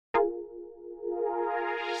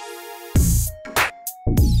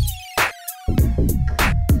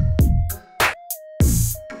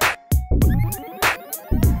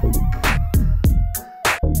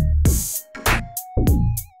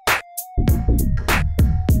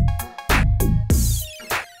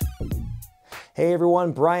Hey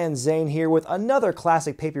everyone, Brian Zane here with another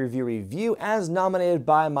classic pay-per-view review as nominated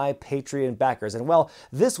by my Patreon backers. And well,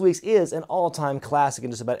 this week's is an all-time classic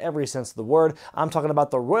in just about every sense of the word. I'm talking about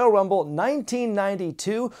the Royal Rumble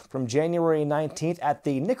 1992 from January 19th at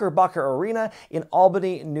the Knickerbocker Arena in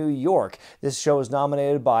Albany, New York. This show is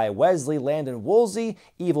nominated by Wesley Landon Woolsey,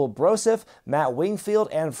 Evil Broseph, Matt Wingfield,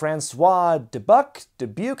 and Francois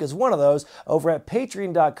Dubuque is one of those over at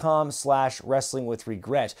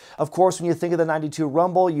patreon.com/wrestlingwithregret. Of course, when you think of the 92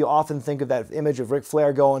 Rumble, you often think of that image of Ric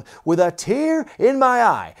Flair going, "With a tear in my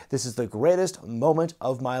eye, this is the greatest moment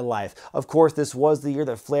of my life." Of course, this was the year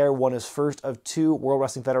that Flair won his first of two World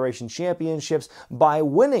Wrestling Federation championships by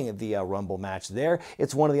winning the Rumble match there.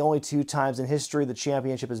 It's one of the only two times in history the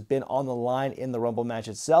championship has been on the line in the Rumble match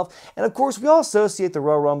itself. And of course, we all associate the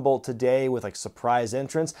Royal Rumble today with like surprise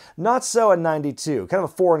entrance. Not so in 92. Kind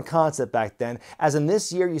of a foreign concept back then, as in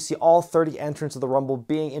this year you see all 30 entrants of the Rumble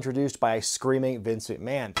being introduced by a screaming Vince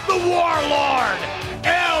McMahon. The Warlord,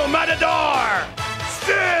 El Matador,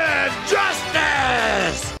 Sid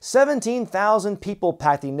Justice! 17,000 people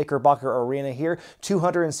packed the Knickerbocker Arena here,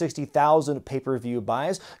 260,000 pay-per-view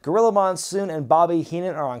buys. Gorilla Monsoon and Bobby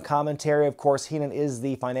Heenan are on commentary. Of course, Heenan is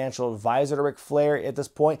the financial advisor to Ric Flair at this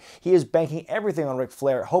point. He is banking everything on Ric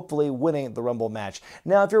Flair, hopefully winning the Rumble match.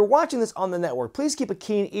 Now, if you're watching this on the network, please keep a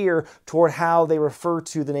keen ear toward how they refer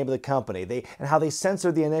to the name of the company and how they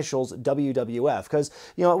censor the initials WWF. Because,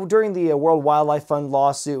 you know, during the World Wildlife Fund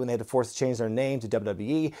lawsuit, when they had to force to change their name to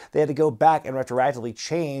WWE, they had to go back and retroactively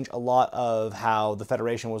change a lot of how the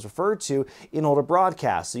Federation was referred to in older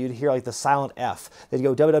broadcasts. So you'd hear like the silent F. They'd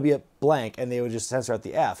go WW blank and they would just censor out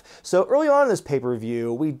the F. So early on in this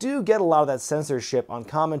pay-per-view, we do get a lot of that censorship on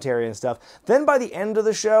commentary and stuff. Then by the end of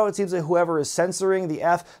the show, it seems like whoever is censoring the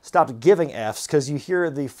F stopped giving Fs because you hear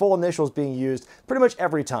the full initials being used pretty much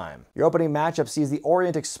every time. Your opening matchup sees the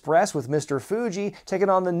Orient Express with Mr. Fuji taking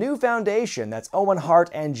on the New Foundation. That's Owen Hart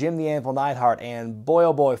and Jim the Anvil Neidhart. And boy,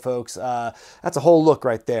 oh boy, folks, that's a whole look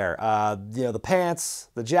right there. You know, the pants,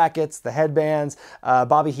 the jackets, the headbands.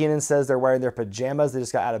 Bobby Heenan says they're wearing their pajamas. They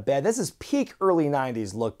just got out of bed. This is peak early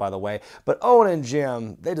 90s look, by the way. But Owen and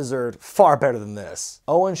Jim, they deserved far better than this.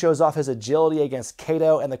 Owen shows off his agility against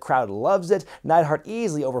Kato, and the crowd loves it. Neidhart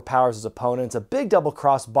easily overpowers his opponent. It's a big double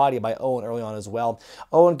cross body by Owen early on as well.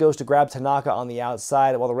 Owen goes to grab Tanaka on the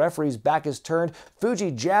outside. While the referee's back is turned, Fuji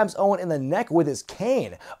jabs Owen in the neck with his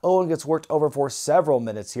cane. Owen gets worked over for several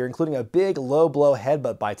minutes here, including a big low blow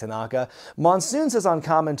headbutt by Tanaka. Monsoon says on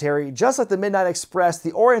commentary, just like the Midnight Express,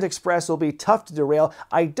 the Orient Express will be tough to derail.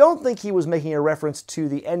 I don't think he was making a reference to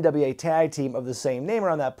the NWA tag team of the same name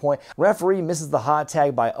around that point. Referee misses the hot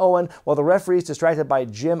tag by Owen. While the referee is distracted by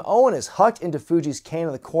Jim, Owen is hucked into Fuji's cane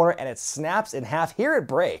in the corner and it snaps in half. Hear it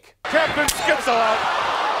break. Captain skips out.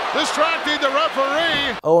 Distracting the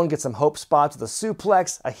referee. Owen gets some hope spots with a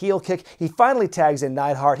suplex, a heel kick. He finally tags in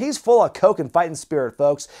Neidhart. He's full of coke and fighting spirit,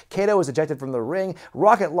 folks. Kato is ejected from the ring.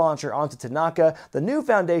 Rocket launcher onto Tanaka. The New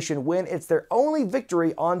Foundation win. It's their only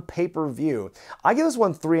victory on pay-per-view. I give this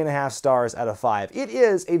one 3.5 stars out of 5. It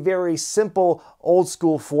is a very simple,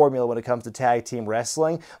 old-school formula when it comes to tag team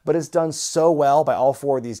wrestling, but it's done so well by all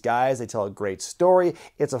four of these guys. They tell a great story.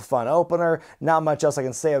 It's a fun opener. Not much else I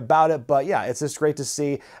can say about it, but yeah, it's just great to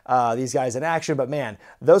see these guys in action, but man,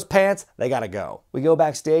 those pants, they gotta go. We go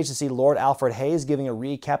backstage to see Lord Alfred Hayes giving a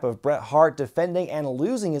recap of Bret Hart defending and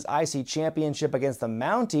losing his IC championship against the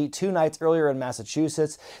Mountie 2 nights earlier in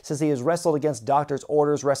Massachusetts. Says he has wrestled against doctor's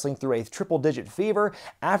orders, wrestling through a triple-digit fever.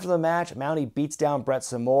 After the match, Mountie beats down Bret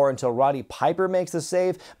some more until Roddy Piper makes the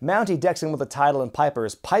save. Mountie decks him with the title and Piper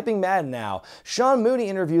is piping mad now. Sean Mooney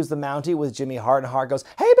interviews the Mountie with Jimmy Hart, and Hart goes,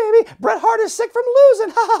 "Hey baby, Bret Hart is sick from losing,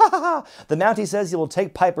 ha ha ha ha." The Mountie says he will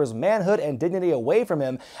take Piper's manhood and dignity away from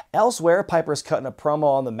him. Elsewhere, Piper's cutting a promo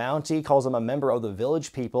on the Mountie, calls him a member of the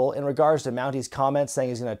Village People. In regards to Mountie's comments saying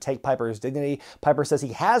he's going to take Piper's dignity, Piper says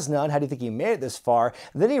he has none. How do you think he made it this far?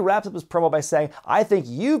 Then he wraps up his promo by saying, "I think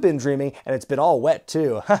you've been dreaming, and it's been all wet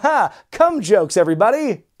too." Haha, come jokes,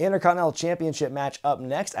 everybody! Intercontinental Championship match up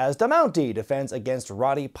next as the Mountie defends against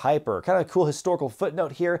Roddy Piper. Kind of a cool historical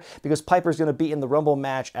footnote here because Piper's going to be in the Rumble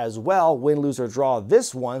match as well, win, lose, or draw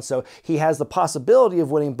this one, so he has the possibility of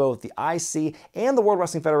winning both the IC and the World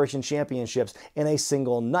Wrestling Federation Championships in a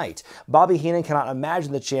single night. Bobby Heenan cannot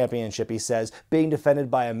imagine the championship, he says, being defended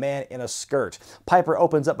by a man in a skirt. Piper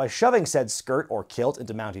opens up by shoving said skirt or kilt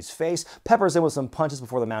into Mountie's face, peppers in with some punches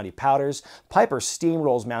before the Mountie powders. Piper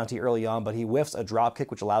steamrolls Mountie early on, but he whiffs a dropkick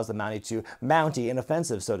which allows the Mountie to Mountie an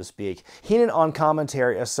offensive, so to speak. Heenan on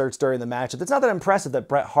commentary asserts during the match that it's not that impressive that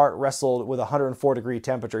Bret Hart wrestled with a 104-degree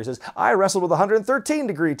temperature. He says, "I wrestled with a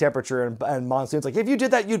 113-degree temperature," and Monsoon's like, "If you did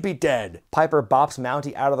did that, you'd be dead. Piper bops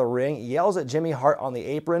Mountie out of the ring, yells at Jimmy Hart on the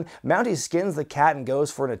apron. Mountie skins the cat and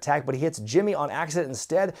goes for an attack, but he hits Jimmy on accident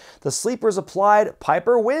instead. The sleeper's applied.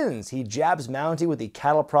 Piper wins. He jabs Mountie with the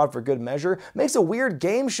cattle prod for good measure, makes a weird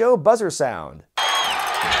game show buzzer sound.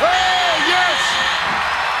 Oh, yes!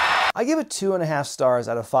 I give it 2.5 stars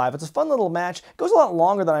out of 5. It's a fun little match. It goes a lot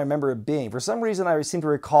longer than I remember it being. For some reason, I seem to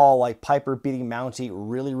recall like Piper beating Mountie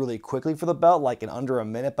really quickly for the belt, like in under a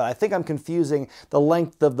minute, but I think I'm confusing the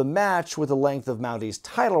length of the match with the length of Mountie's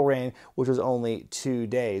title reign, which was only 2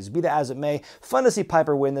 days. Be that as it may, fun to see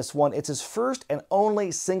Piper win this one. It's his first and only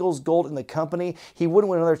singles gold in the company. He wouldn't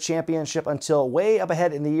win another championship until way up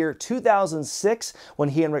ahead in the year 2006, when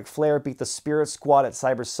he and Ric Flair beat the Spirit Squad at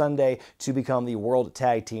Cyber Sunday to become the World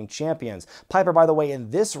Tag Team Champions. Piper, by the way,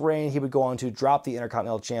 in this reign, he would go on to drop the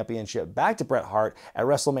Intercontinental Championship back to Bret Hart at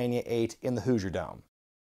WrestleMania 8 in the Hoosier Dome.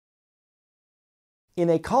 In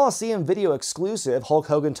a Coliseum video exclusive, Hulk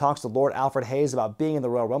Hogan talks to Lord Alfred Hayes about being in the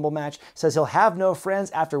Royal Rumble match, says he'll have no friends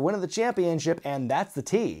after winning the championship, and that's the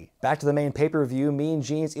tea. Back to the main pay-per-view, Mean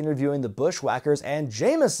Gene's interviewing the Bushwhackers and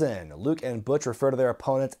Jameson. Luke and Butch refer to their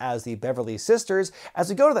opponents as the Beverly Sisters, as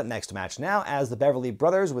we go to that next match now, as the Beverly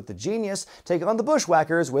Brothers with the Genius take on the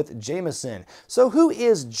Bushwhackers with Jameson. So who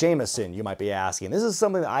is Jameson, you might be asking? This is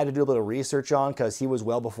something that I had to do a little research on, because he was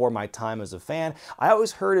well before my time as a fan. I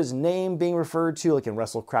always heard his name being referred to, like in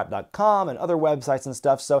WrestleCrap.com and other websites and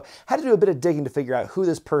stuff, so had to do a bit of digging to figure out who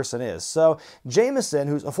this person is. So Jameson,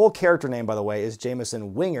 who's a full character name by the way, is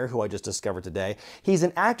Jameson Winger, who I just discovered today. He's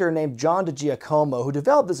an actor named John DiGiacomo who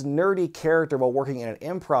developed this nerdy character while working in an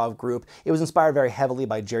improv group. It was inspired very heavily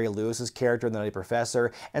by Jerry Lewis's character in The Nutty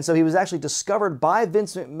Professor, and so he was actually discovered by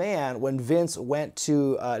Vince McMahon when Vince went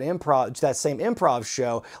to that same improv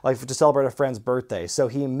show, like to celebrate a friend's birthday. So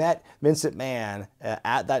he met Vince McMahon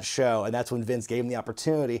at that show, and that's when Vince gave him the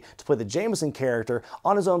opportunity to play the Jameson character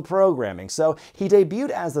on his own programming. So he debuted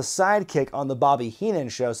as the sidekick on the Bobby Heenan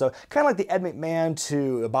show, so kind of like the Ed McMahon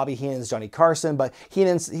to Bobby Heenan's Johnny Carson, but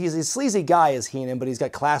he's a sleazy guy as Heenan, but he's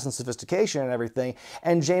got class and sophistication and everything,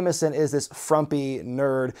 and Jameson is this frumpy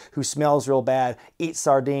nerd who smells real bad, eats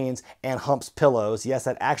sardines, and humps pillows. Yes,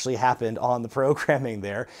 that actually happened on the programming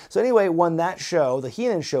there. So anyway, when that show, the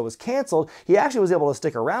Heenan show, was canceled, he actually was able to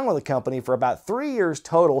stick around with the company for about 3 years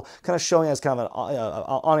total, kind of showing as kind of an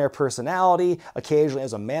on-air personality, occasionally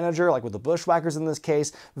as a manager, like with the Bushwhackers in this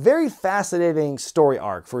case. Very fascinating story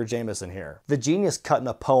arc for Jameson here. The Genius cut in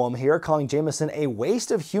a poem here, calling Jameson a waste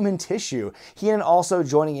of human tissue. Heenan also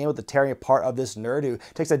joining in with the tearing apart of this nerd who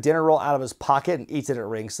takes a dinner roll out of his pocket and eats it at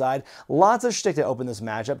ringside. Lots of shtick to open this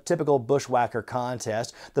matchup, typical Bushwhacker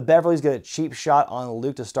contest. The Beverlys get a cheap shot on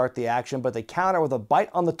Luke to start the action, but they counter with a bite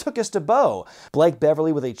on the Tookus to Bo. Blake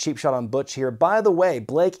Beverly with a cheap shot on Butch here. By the way,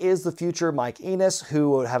 Blake is the future Mike Enos,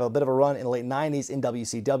 who would have a bit of a run in the late 90s in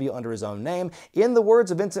WCW under his own name. In the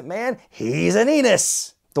words of Vince McMahon, he's an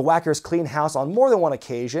Enos! The Whackers clean house on more than one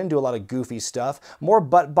occasion, do a lot of goofy stuff, more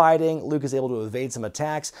butt biting, Luke is able to evade some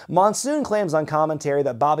attacks. Monsoon claims on commentary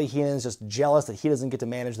that Bobby Heenan's just jealous that he doesn't get to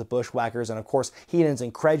manage the Bushwhackers, and of course Heenan's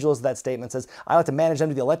incredulous of that statement, says, I like to manage them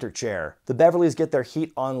to the electric chair. The Beverlys get their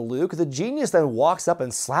heat on Luke. The Genius then walks up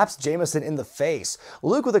and slaps Jameson in the face.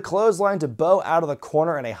 Luke with a clothesline to Bo out of the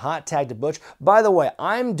corner and a hot tag to Butch. By the way,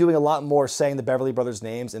 I'm doing a lot more saying the Beverly Brothers'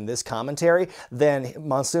 names in this commentary than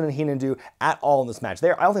Monsoon and Heenan do at all in this match.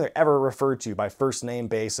 I don't think they're ever referred to by first name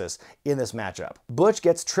basis in this matchup. Butch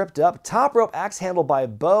gets tripped up, top rope axe handle by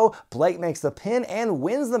Bo, Blake makes the pin and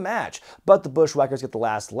wins the match, but the Bushwhackers get the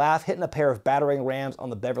last laugh, hitting a pair of battering rams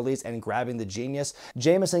on the Beverlys and grabbing the Genius.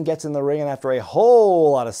 Jameson gets in the ring and after a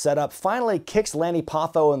whole lot of setup, finally kicks Lanny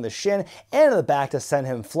Poffo in the shin and in the back to send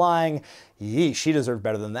him flying. Yeesh, she deserved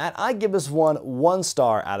better than that. I give this one 1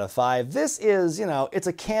 star out of 5. This is, it's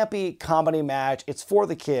a campy comedy match. It's for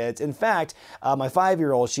the kids. In fact, my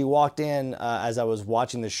 5-year-old, she walked in as I was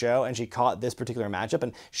watching the show and she caught this particular matchup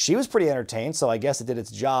and she was pretty entertained, so I guess it did its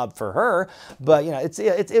job for her. But,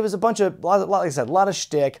 it was a bunch of, like I said, a lot of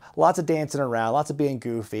shtick, lots of dancing around, lots of being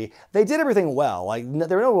goofy. They did everything well. Like,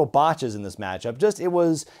 there were no real botches in this matchup. Just, it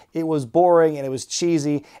was boring and it was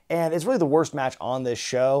cheesy, and it's really the worst match on this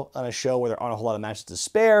show, on a show where there aren't a whole lot of matches to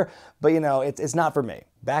spare, but it's not for me.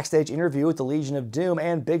 Backstage interview with the Legion of Doom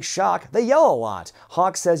and Big Shock, they yell a lot.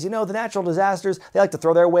 Hawk says, the natural disasters, they like to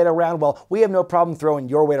throw their weight around, well, we have no problem throwing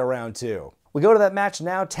your weight around too. We go to that match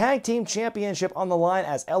now. Tag Team Championship on the line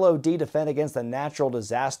as LOD defend against the Natural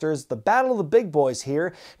Disasters. The battle of the big boys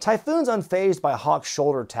here. Typhoon's unfazed by Hawk's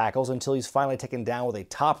shoulder tackles until he's finally taken down with a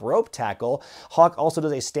top rope tackle. Hawk also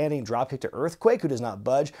does a standing dropkick to Earthquake, who does not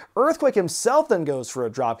budge. Earthquake himself then goes for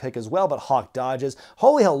a dropkick as well, but Hawk dodges.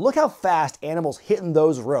 Holy hell, look how fast Animal's hitting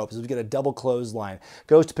those ropes as we get a double clothesline.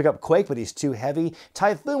 Goes to pick up Quake, but he's too heavy.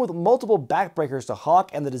 Typhoon with multiple backbreakers to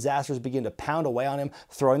Hawk, and the Disasters begin to pound away on him,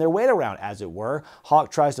 throwing their weight around, as it were. Hawk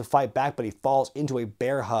tries to fight back, but he falls into a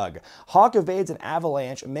bear hug. Hawk evades an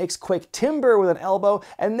avalanche, makes Quake timber with an elbow,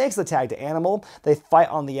 and makes the tag to Animal. They fight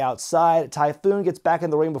on the outside. Typhoon gets back in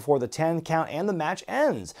the ring before the 10 count, and the match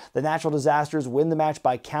ends. The Natural Disasters win the match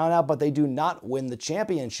by countout, but they do not win the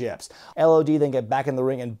championships. LOD then get back in the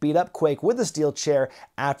ring and beat up Quake with the steel chair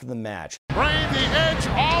after the match. Brain, the edge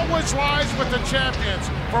always lies with the champions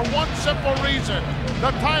for one simple reason. The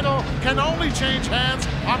title can only change hands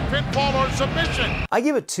on pinfall or submission. I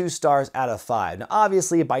give it 2 stars out of 5. Now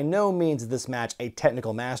obviously by no means is this match a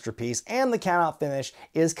technical masterpiece, and the countout finish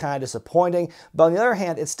is kind of disappointing, but on the other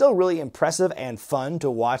hand it's still really impressive and fun to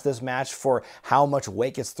watch this match for how much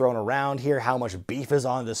weight gets thrown around here, how much beef is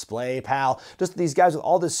on display, pal. Just these guys with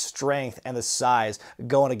all this strength and the size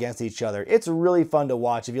going against each other. It's really fun to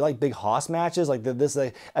watch. If you like big hoss matches like this,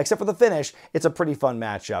 except for the finish, it's a pretty fun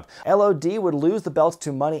matchup. LOD would lose the belts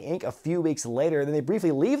to Money Inc. a few weeks later, then they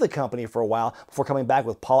briefly leave the company for a while before coming back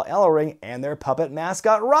with Paul Ellering and their puppet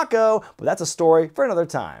mascot Rocco, but that's a story for another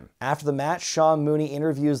time. After the match, Sean Mooney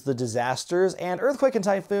interviews the Disasters, and Earthquake and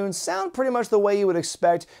Typhoon sound pretty much the way you would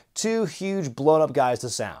expect 2 huge blown up guys to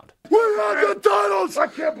sound. We had the titles! I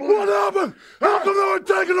can't believe what happened? How come they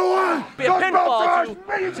were taken away? Be a pinfall,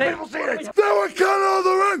 Millions of people seen it. They were cut out of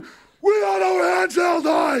the ring! We had our hands held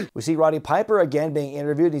high! We see Roddy Piper again being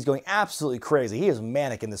interviewed, and he's going absolutely crazy. He is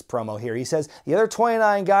manic in this promo here. He says the other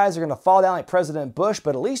 29 guys are going to fall down like President Bush,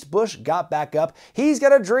 but at least Bush got back up. He's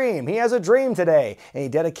got a dream. He has a dream today. And he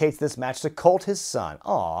dedicates this match to Colt, his son.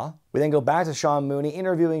 Aww. We then go back to Sean Mooney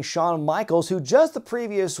interviewing Shawn Michaels, who just the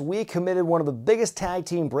previous week committed one of the biggest tag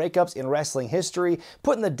team breakups in wrestling history,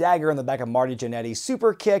 putting the dagger in the back of Marty Jannetty's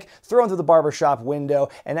super kick, throwing through the barbershop window,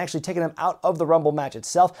 and actually taking him out of the Rumble match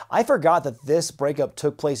itself. I forgot that this breakup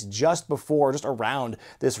took place just around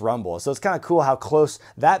this Rumble. So it's kind of cool how close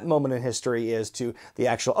that moment in history is to the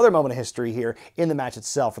actual other moment in history here in the match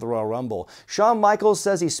itself for the Royal Rumble. Shawn Michaels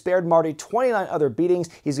says he spared Marty 29 other beatings.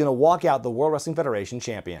 He's going to walk out the World Wrestling Federation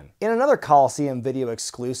champion. In another Coliseum video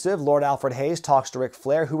exclusive, Lord Alfred Hayes talks to Ric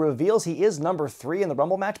Flair, who reveals he is number 3 in the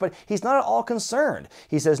Rumble match, but he's not at all concerned.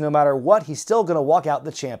 He says no matter what, he's still going to walk out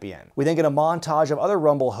the champion. We then get a montage of other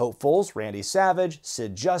Rumble hopefuls: Randy Savage,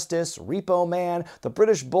 Sid Justice, Repo Man, the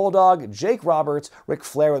British Bulldog, Jake Roberts, Ric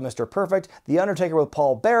Flair with Mr. Perfect, The Undertaker with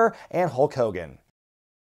Paul Bearer, and Hulk Hogan.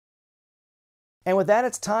 And with that,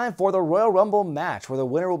 it's time for the Royal Rumble match, where the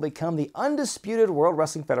winner will become the undisputed World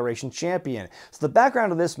Wrestling Federation champion. So the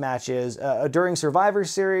background of this match is, during Survivor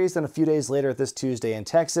Series, then a few days later this Tuesday in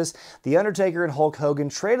Texas, The Undertaker and Hulk Hogan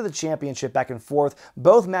traded the championship back and forth,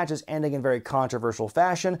 both matches ending in very controversial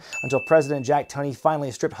fashion, until President Jack Tunney finally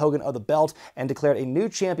stripped Hogan of the belt and declared a new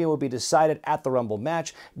champion would be decided at the Rumble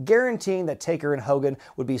match, guaranteeing that Taker and Hogan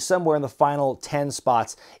would be somewhere in the final 10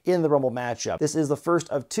 spots in the Rumble matchup. This is the first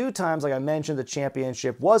of 2 times, like I mentioned, the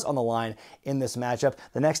championship was on the line in this matchup.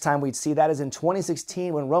 The next time we'd see that is in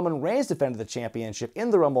 2016 when Roman Reigns defended the championship in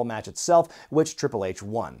the Rumble match itself, which Triple H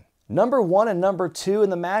won. Number 1 and number 2 in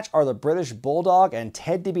the match are the British Bulldog and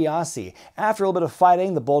Ted DiBiase. After a little bit of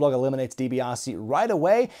fighting, the Bulldog eliminates DiBiase right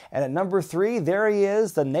away, and at number 3, there he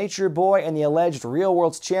is, the Nature Boy and the alleged Real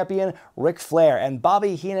World's champion, Ric Flair, and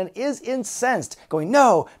Bobby Heenan is incensed, going,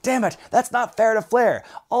 "No, damn it, that's not fair to Flair."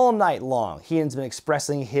 All night long, Heenan's been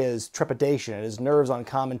expressing his trepidation and his nerves on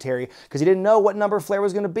commentary because he didn't know what number Flair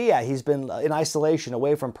was going to be at. He's been in isolation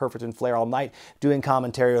away from Perfect and Flair all night doing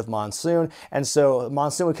commentary with Monsoon, and so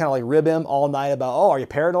Monsoon would kind of rib him all night about, "Oh, are you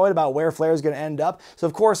paranoid about where Flair's going to end up?" So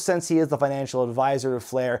of course, since he is the financial advisor to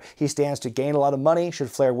Flair, he stands to gain a lot of money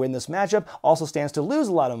should Flair win this matchup, also stands to lose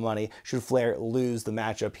a lot of money should Flair lose the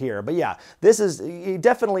matchup here. But yeah, this is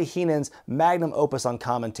definitely Heenan's magnum opus on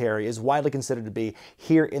commentary, is widely considered to be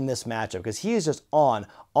here in this matchup, because he is just on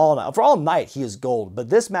all night. For all night, he is gold, but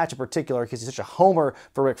this match in particular, because he's such a homer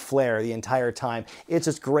for Ric Flair the entire time, it's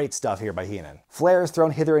just great stuff here by Heenan. Flair is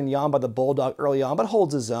thrown hither and yon by the Bulldog early on, but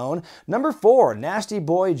holds his own. zone. Number 4, Nasty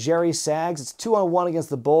Boy Jerry Sags. It's 2-on-1 against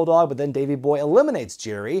the Bulldog, but then Davey Boy eliminates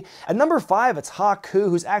Jerry. At number 5, it's Haku,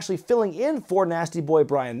 who's actually filling in for Nasty Boy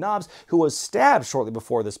Brian Knobbs, who was stabbed shortly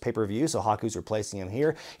before this pay-per-view, so Haku's replacing him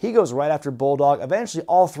here. He goes right after Bulldog. Eventually,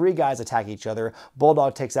 all 3 guys attack each other.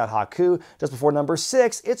 Bulldog takes out Haku. Just before number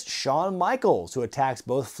 6, it's Shawn Michaels, who attacks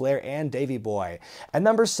both Flair and Davey Boy. At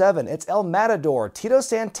number 7, it's El Matador, Tito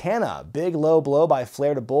Santana. Big low blow by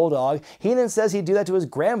Flair to Bulldog. Heenan says he'd do that to his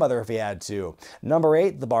grandmother if he had to. Number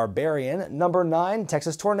 8, the Barbarian. Number 9,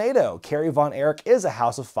 Texas Tornado. Kerry Von Erich is a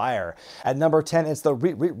house of fire. At number 10, it's the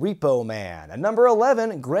Repo Man. At number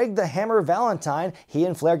 11, Greg the Hammer Valentine. He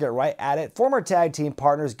and Flair get right at it. Former tag team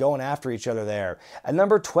partners going after each other there. At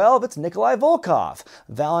number 12, it's Nikolai Volkov.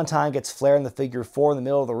 Valentine gets Flair in the figure 4 in the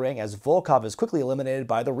middle of the ring as Volkov is quickly eliminated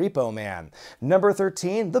by the Repo Man. Number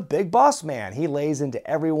 13, the Big Boss Man. He lays into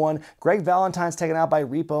everyone. Greg Valentine's taken out by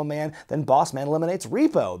Repo Man. Then Boss Man eliminates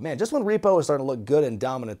Repo. Man, just when Repo is starting to look good and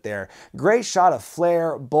dominant there. Great shot of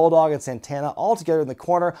Flair, Bulldog, and Santana all together in the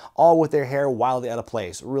corner, all with their hair wildly out of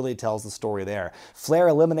place. Really tells the story there. Flair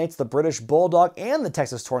eliminates the British Bulldog and the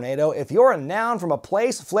Texas Tornado. If you're a noun from a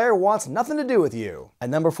place, Flair wants nothing to do with you. At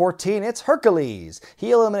number 14, it's Hercules.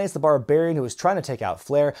 He eliminates the Barbarian, who is trying to take out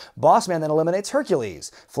Flair. Boss Man then eliminates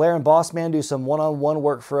Hercules. Flair and Boss Man do some one-on-one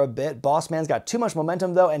work for a bit. Boss Man's got too much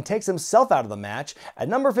momentum though and takes himself out of the match. At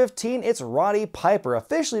number 15, it's Roddy Piper,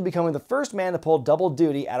 officially becoming the first man to pull double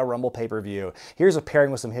duty at a Rumble pay-per-view. Here's a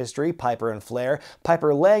pairing with some history, Piper and Flair.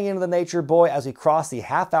 Piper laying into the Nature Boy as we cross the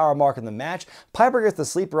half-hour mark in the match. Piper gets the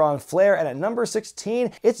sleeper on Flair, and at number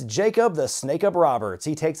 16, it's Jacob the Snake-Up Roberts.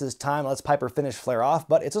 He takes his time and lets Piper finish Flair off,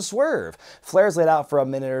 but it's a swerve. Flair's laid out for a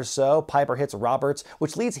minute or so. Piper hits Roberts,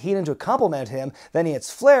 which leads Heenan to compliment him. Then he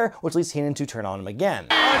hits Flair, which leads Heenan to turn on him again.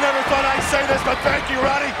 I never thought I'd say this, but thank you,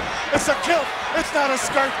 Roddy. It's a kilt. It's not a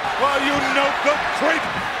skirt. Well, you no-good creep.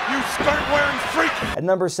 You skirt-wearing freak! At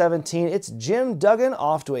number 17, it's Jim Duggan,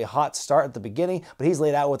 off to a hot start at the beginning, but he's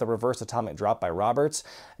laid out with a reverse atomic drop by Roberts.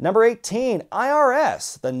 Number 18,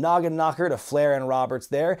 IRS, the noggin knocker to Flair and Roberts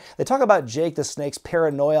there. They talk about Jake the Snake's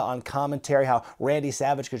paranoia on commentary, how Randy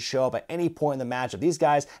Savage could show up at any point in the matchup. These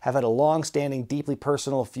guys have had a long-standing, deeply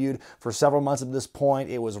personal feud for several months at this point.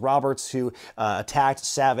 It was Roberts who attacked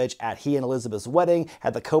Savage at he and Elizabeth's wedding,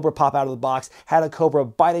 had the Cobra pop out of the box, had a Cobra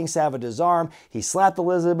biting Savage's arm. He slapped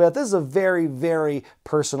Elizabeth. This is a very, very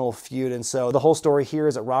personal feud, and so the whole story here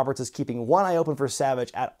is that Roberts is keeping one eye open for Savage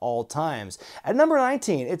at all times. At number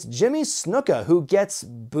 19, it's Jimmy Snuka, who gets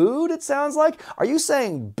booed, it sounds like. Are you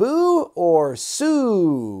saying boo or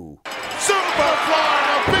sue?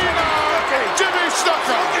 Superfly Phenom, Jimmy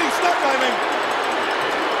Snuka.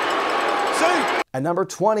 See? At number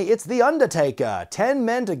 20, it's The Undertaker. 10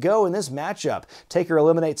 men to go in this matchup. Taker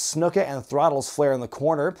eliminates Snuka and throttles Flair in the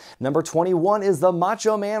corner. Number 21 is the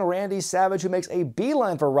Macho Man Randy Savage, who makes a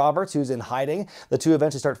beeline for Roberts, who's in hiding. The two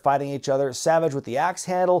eventually start fighting each other. Savage with the axe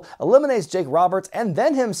handle eliminates Jake Roberts and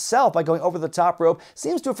then himself by going over the top rope.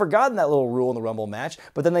 Seems to have forgotten that little rule in the Rumble match,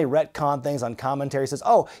 but then they retcon things on commentary. Says,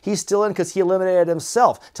 oh, he's still in because he eliminated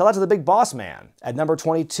himself. Tell that to the Big Boss Man. At number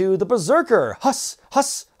 22, the Berserker. Huss,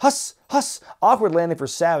 huss, huss, huss. Awkward landing for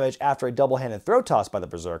Savage after a double-handed throat toss by the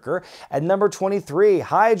Berserker. At number 23,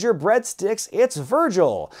 hide your breadsticks, it's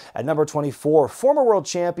Virgil. At number 24, former world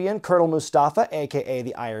champion Colonel Mustafa, aka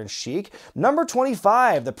the Iron Sheik. Number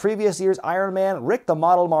 25, the previous year's Iron Man, Rick the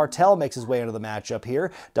Model Martel, makes his way into the matchup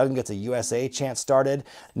here. Duggan gets a USA chant started.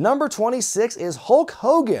 Number 26 is Hulk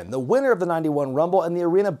Hogan, the winner of the 91 Rumble, and the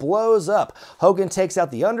arena blows up. Hogan takes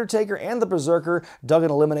out the Undertaker and the Berserker.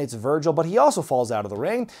 Duggan eliminates Virgil, but he also falls out of the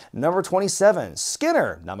ring. Number 27,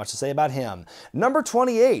 Skinner. Not much to say about him. Number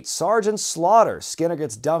 28, Sergeant Slaughter. Skinner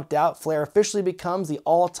gets dumped out. Flair officially becomes the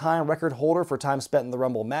all-time record holder for time spent in the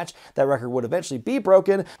Rumble match. That record would eventually be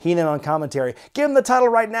broken. Heenan on commentary, give him the title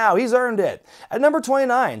right now. He's earned it. At number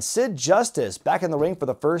 29, Sid Justice, back in the ring for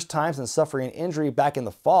the first time since suffering an injury back in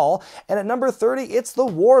the fall. And at number 30, it's the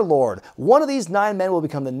Warlord. One of these 9 men will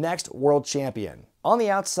become the next world champion. On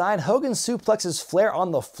the outside, Hogan suplexes Flair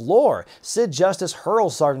on the floor. Sid Justice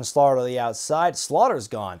hurls Sergeant Slaughter to the outside. Slaughter's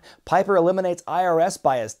gone. Piper eliminates IRS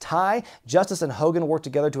by his tie. Justice and Hogan work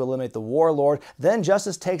together to eliminate the Warlord. Then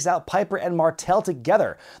Justice takes out Piper and Martel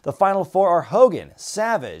together. The final 4 are Hogan,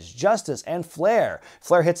 Savage, Justice, and Flair.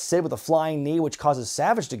 Flair hits Sid with a flying knee, which causes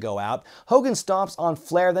Savage to go out. Hogan stomps on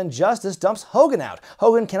Flair, then Justice dumps Hogan out.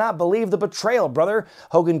 Hogan cannot believe the betrayal, brother.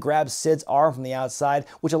 Hogan grabs Sid's arm from the outside,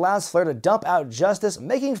 which allows Flair to dump out Justice,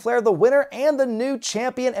 making Flair the winner and the new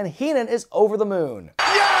champion, and Heenan is over the moon.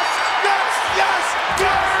 Yes! Yes! Yes!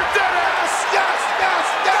 Flair did it! Yes! Yes!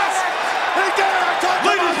 Yes! He did it! I told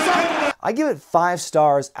you so! I give it 5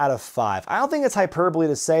 stars out of 5. I don't think it's hyperbole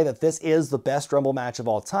to say that this is the best Rumble match of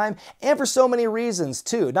all time, and for so many reasons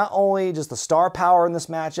too. Not only just the star power in this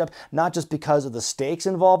matchup, not just because of the stakes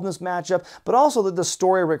involved in this matchup, but also the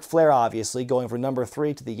story of Ric Flair, obviously, going from number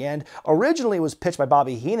 3 to the end. Originally it was pitched by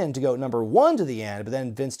Bobby Heenan to go number 1 to the end, but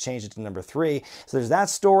then Vince changed it to number 3. So there's that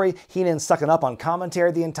story. Heenan sucking up on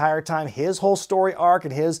commentary the entire time, his whole story arc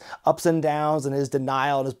and his ups and downs and his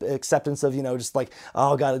denial and his acceptance of, just like,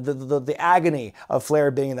 oh God, the agony of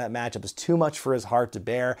Flair being in that matchup is too much for his heart to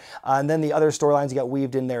bear. And then the other storylines he got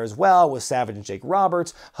weaved in there as well, with Savage and Jake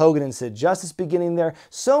Roberts, Hogan and Sid Justice beginning there.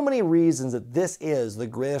 So many reasons that this is the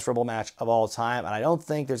greatest Rumble match of all time, and I don't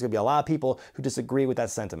think there's going to be a lot of people who disagree with that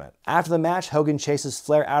sentiment. After the match, Hogan chases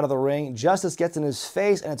Flair out of the ring. Justice gets in his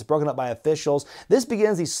face, and it's broken up by officials. This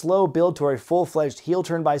begins the slow build to a full-fledged heel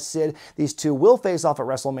turn by Sid. These two will face off at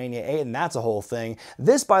WrestleMania 8, and that's a whole thing.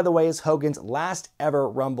 This, by the way, is Hogan's last ever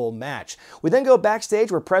Rumble match. We then go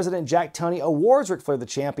backstage where President Jack Tunney awards Ric Flair the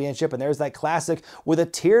championship, and there's that classic "with a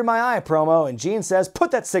tear in my eye" promo, and Gene says, "Put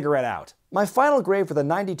that cigarette out." My final grade for the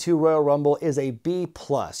 92 Royal Rumble is a B+.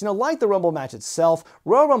 Like the Rumble match itself,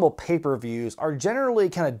 Royal Rumble pay-per-views are generally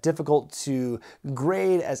kind of difficult to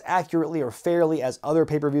grade as accurately or fairly as other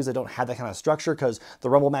pay-per-views that don't have that kind of structure, because the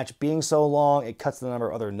Rumble match being so long, it cuts the number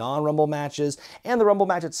of other non-Rumble matches, and the Rumble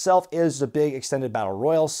match itself is a big extended battle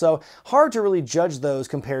royal, so hard to really judge those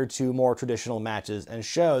compared to more traditional matches and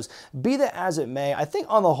shows. Be that as it may, I think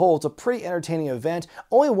on the whole it's a pretty entertaining event.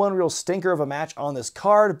 Only one real stinker of a match on this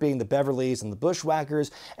card being the Beverly and the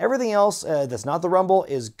Bushwhackers. Everything else that's not the Rumble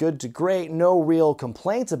is good to great. No real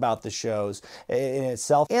complaints about the shows in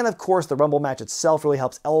itself. And of course, the Rumble match itself really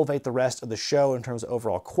helps elevate the rest of the show in terms of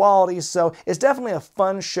overall quality. So it's definitely a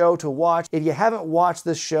fun show to watch. If you haven't watched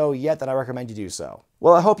this show yet, then I recommend you do so.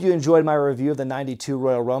 Well, I hope you enjoyed my review of the 92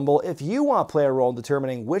 Royal Rumble. If you want to play a role in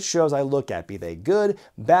determining which shows I look at, be they good,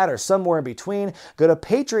 bad, or somewhere in between, go to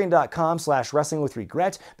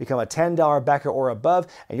patreon.com/wrestlingwithregret, become a $10 backer or above,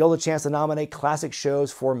 and you'll have a chance to nominate classic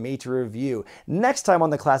shows for me to review. Next time on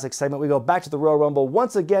the classic segment, we go back to the Royal Rumble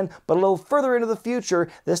once again, but a little further into the future.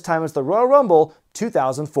 This time it's the Royal Rumble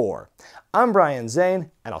 2004. I'm Brian Zane,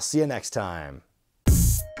 and I'll see you next time.